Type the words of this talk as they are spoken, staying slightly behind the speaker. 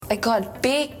I got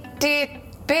big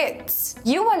tidbits.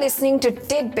 You are listening to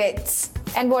Tidbits.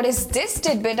 And what is this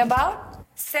tidbit about?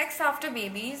 Sex after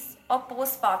babies or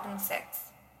postpartum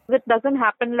sex. It doesn't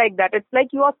happen like that. It's like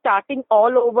you are starting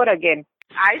all over again.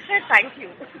 I said thank you.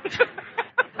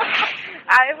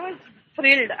 I was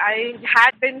thrilled. I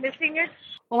had been missing it.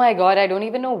 Oh my God, I don't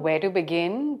even know where to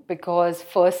begin because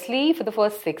firstly, for the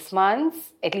first 6 months,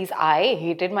 at least I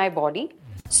hated my body.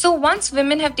 So once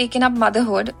women have taken up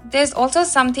motherhood, there's also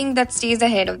something that stays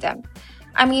ahead of them.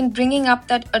 I mean, bringing up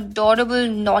that adorable,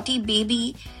 naughty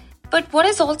baby. But what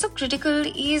is also critical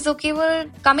is,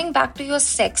 coming back to your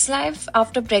sex life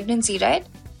after pregnancy, right?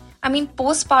 I mean,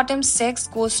 postpartum sex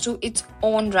goes through its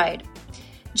own ride.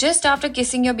 Just after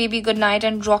kissing your baby goodnight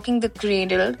and rocking the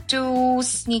cradle to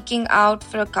sneaking out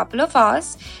for a couple of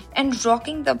hours and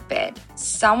rocking the bed.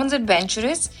 Sounds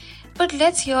adventurous, but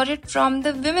let's hear it from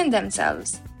the women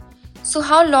themselves. So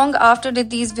how long after did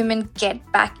these women get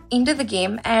back into the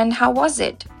game and how was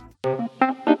it?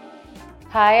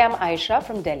 Hi, I'm Aisha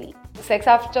from Delhi. Sex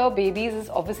after babies is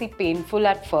obviously painful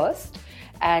at first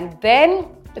and then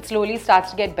it slowly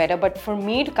starts to get better. But for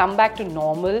me to come back to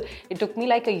normal, it took me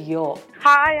like a year.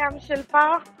 Hi, I'm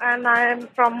Shilpa and I am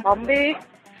from Bombay.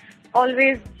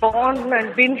 Always born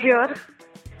and been here.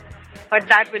 But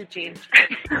that will change.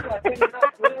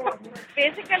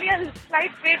 Basically a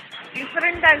slight bit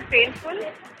different and painful.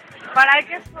 But I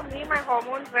guess for me, my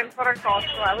hormones went for a toss.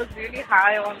 So I was really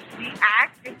high on the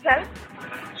act itself.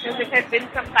 Since it had been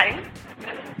some time.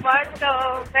 But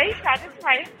very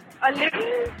satisfying. A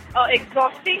little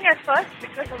exhausting at first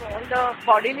because of all the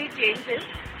bodily changes.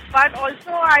 But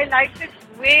also I liked it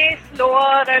way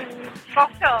slower and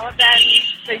softer than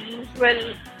the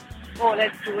usual, oh,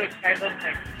 let's do it kind of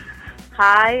thing.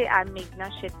 Hi, I'm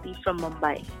Meghna Shetty from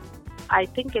Mumbai. I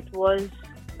think it was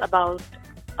about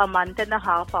a month and a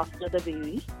half after the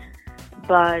baby.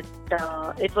 But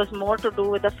it was more to do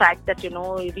with the fact that,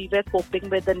 we were coping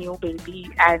with the new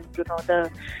baby and, the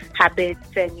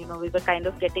habits and, we were kind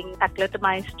of getting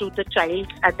acclimatized to the child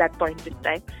at that point in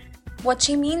time. What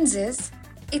she means is,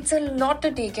 it's a lot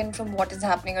to take in from what is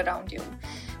happening around you.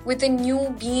 With a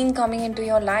new being coming into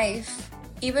your life,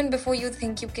 even before you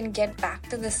think you can get back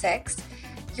to the sex,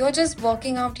 you're just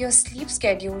working out your sleep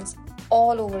schedules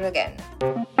all over again.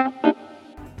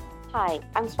 Hi,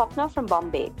 I'm Swapna from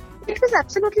Bombay. It was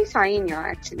absolutely fine,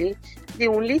 actually. The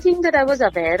only thing that I was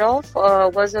aware of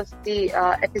was of the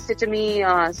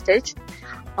episiotomy stitch.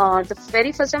 The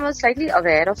very first time I was slightly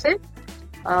aware of it,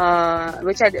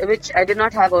 which I did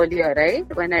not have earlier, right?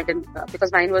 When I didn't,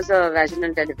 because mine was a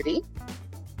vaginal delivery.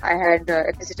 I had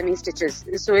episiotomy stitches.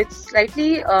 So it's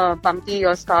slightly bumpy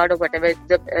or scarred or whatever.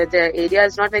 The area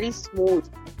is not very smooth,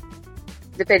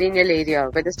 the perineal area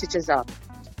where the stitches are.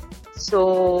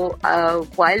 So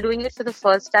while doing it for the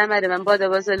first time, I remember there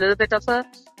was a little bit of a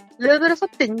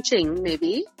pinching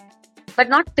maybe, but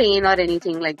not pain or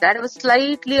anything like that. I was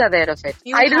slightly aware of it.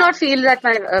 I did not feel that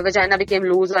my vagina became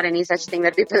loose or any such thing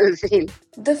that people feel.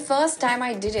 The first time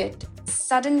I did it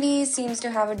suddenly seems to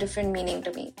have a different meaning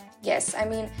to me. Yes, I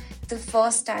mean, the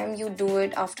first time you do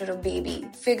it after a baby,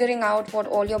 figuring out what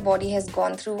all your body has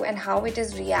gone through and how it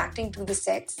is reacting to the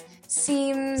sex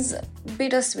seems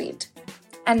bittersweet.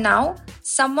 And now,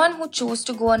 someone who chose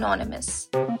to go anonymous.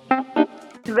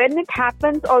 When it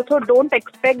happens, also don't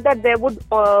expect that there would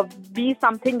be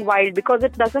something wild because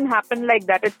it doesn't happen like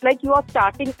that. It's like you are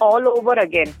starting all over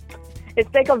again.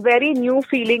 It's like a very new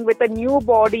feeling with a new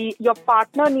body. Your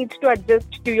partner needs to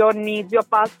adjust to your needs. Your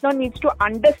partner needs to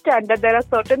understand that there are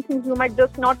certain things you might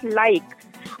just not like.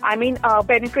 I mean,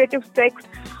 penetrative sex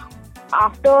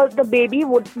after the baby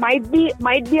might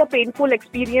be a painful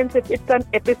experience if it's an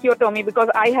episiotomy because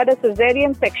I had a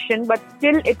cesarean section, but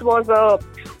still it was a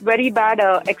very bad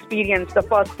experience the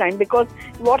first time because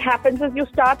what happens is you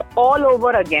start all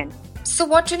over again. So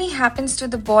what really happens to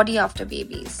the body after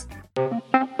babies?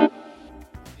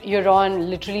 You're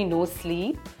on literally no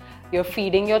sleep. You're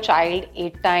feeding your child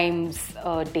 8 times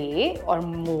a day or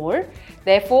more.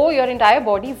 Therefore, your entire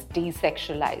body is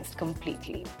desexualized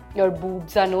completely. Your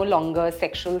boobs are no longer a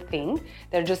sexual thing.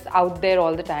 They're just out there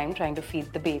all the time trying to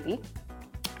feed the baby.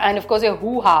 And of course, your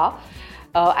hoo-ha.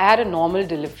 I had a normal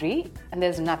delivery and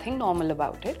there's nothing normal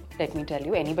about it. Let me tell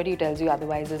you, anybody who tells you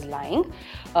otherwise is lying.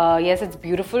 Yes, it's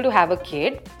beautiful to have a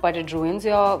kid, but it ruins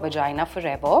your vagina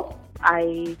forever.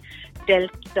 I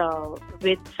dealt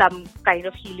with some kind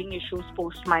of healing issues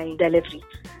post my delivery.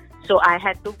 So I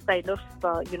had to kind of,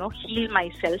 heal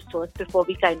myself first before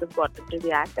we kind of got into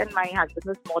the act. And my husband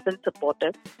was more than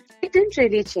supportive. It didn't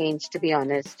really change, to be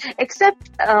honest. Except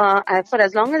for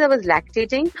as long as I was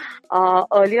lactating,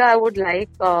 earlier I would like,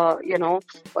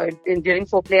 during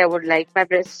foreplay, I would like my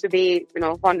breasts to be,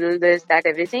 fondle this, that,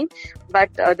 everything.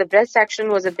 But the breast action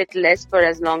was a bit less for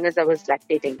as long as I was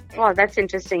lactating. Wow, that's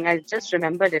interesting. I just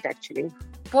remembered it actually.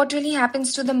 What really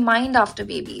happens to the mind after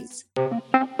babies?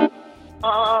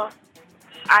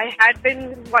 I had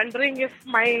been wondering if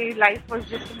my life was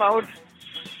just about,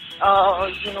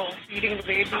 feeding the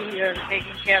baby and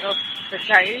taking care of the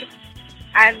child.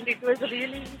 And it was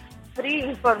really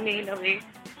freeing for me in a way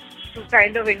to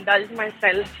kind of indulge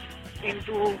myself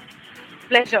into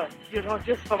pleasure,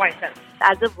 just for myself.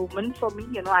 As a woman, for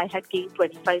me, I had gained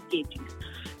 25 kgs.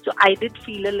 So I did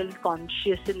feel a little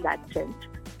conscious in that sense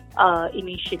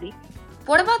initially.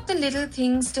 What about the little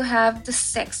things to have the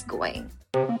sex going?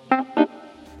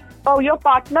 Oh, your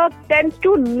partner tends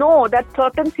to know that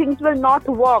certain things will not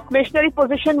work. Missionary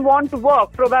position won't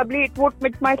work. Probably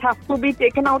it might have to be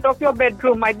taken out of your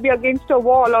bedroom, might be against a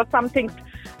wall or something.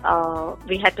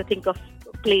 We had to think of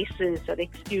places or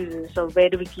excuses or where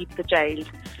do we keep the child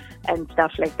and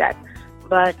stuff like that.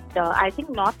 But I think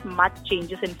not much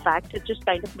changes. In fact, it just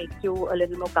kind of makes you a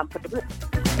little more comfortable.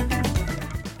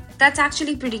 That's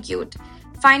actually pretty cute.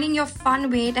 Finding your fun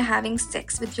way to having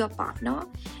sex with your partner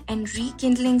and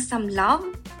rekindling some love,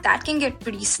 that can get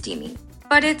pretty steamy.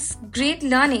 But it's great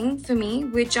learning for me,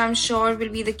 which I'm sure will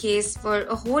be the case for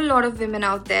a whole lot of women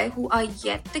out there who are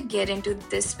yet to get into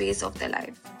this phase of their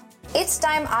life. It's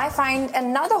time I find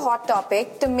another hot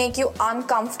topic to make you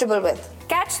uncomfortable with.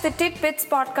 Catch the Tidbits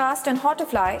podcast on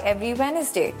Hotify every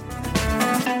Wednesday.